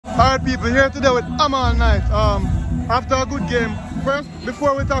Alright people, here today with Amal night. After a good game, first,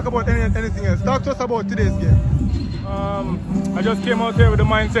 before we talk about anything else, talk to us about today's game. I just came out here with the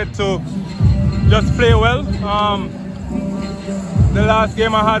mindset to just play well. The last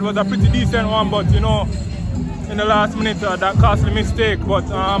game I had was a pretty decent one, but you know, in the last minute that costly mistake. But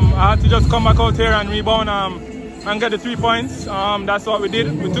I had to just come back out here and rebound and get the 3 points. That's what we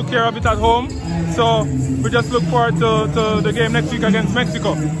did. We took care of it at home. So we just look forward to the game next week against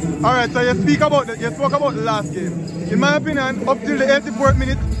Mexico. Alright, so you spoke about the last game. In my opinion, up till the 84th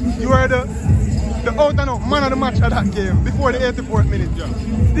minute, you were the out and out man of the match at that game before the 84th minute. Yeah.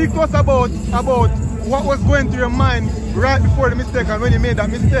 Speak to us about what was going through your mind right before the mistake and when you made that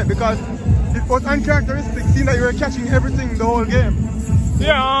mistake, because it was uncharacteristic seeing that you were catching everything the whole game.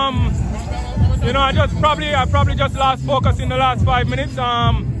 Yeah, you know, I probably just lost focus in the last 5 minutes.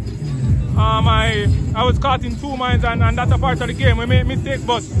 I was caught in two minds, and that's a part of the game. We make mistakes,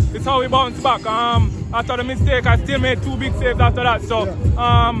 but it's how we bounce back. After the mistake, I still made 2 big saves after that. So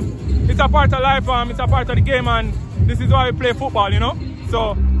it's a part of life, it's a part of the game, and this is why we play football, you know.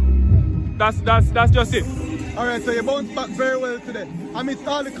 So that's just it. Alright, so you bounced back very well today. Amidst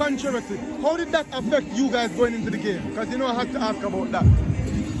all the controversy, how did that affect you guys going into the game? Because you know I have to ask about that.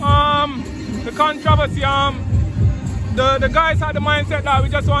 The controversy, the guys had the mindset that we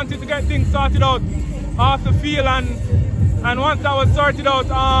just wanted to get things sorted out off the field, and once that was sorted out,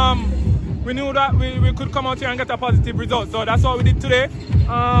 we knew that we could come out here and get a positive result. So that's what we did today.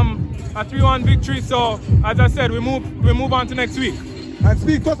 A 3-1 victory. So as I said, we move on to next week. And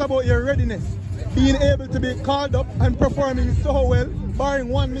speak to us about your readiness, being able to be called up and performing so well, barring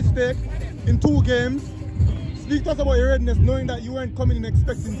 1 mistake in 2 games. Speak to us about your readiness, knowing that you weren't coming in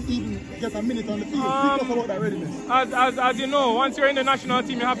expecting to even get a minute on the field. Speak to us about that readiness. As you know, once you're in the national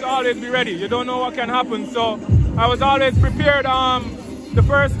team, you have to always be ready. You don't know what can happen. So I was always prepared. The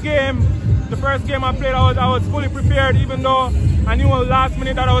first game I played, I was fully prepared, even though I knew last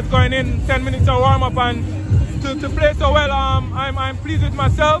minute that I was going in 10 minutes of warm up, and to play so well, I'm pleased with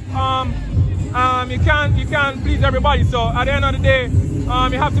myself. You can't please everybody. So at the end of the day,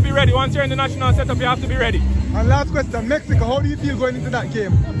 you have to be ready. Once you're in the national setup, you have to be ready. And last question, Mexico, how do you feel going into that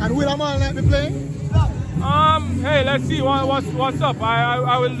game? And will Amal not be playing? Hey, let's see what's up.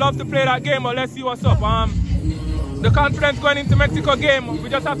 I would love to play that game, but let's see what's up. The confidence going into Mexico game, we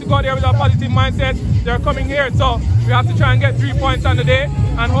just have to go there with a positive mindset. They're coming here, so we have to try and get 3 points on the day,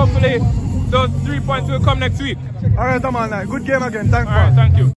 and hopefully those 3 points will come next week. Alright, Amal, good game again. Thanks. Alright, thank you.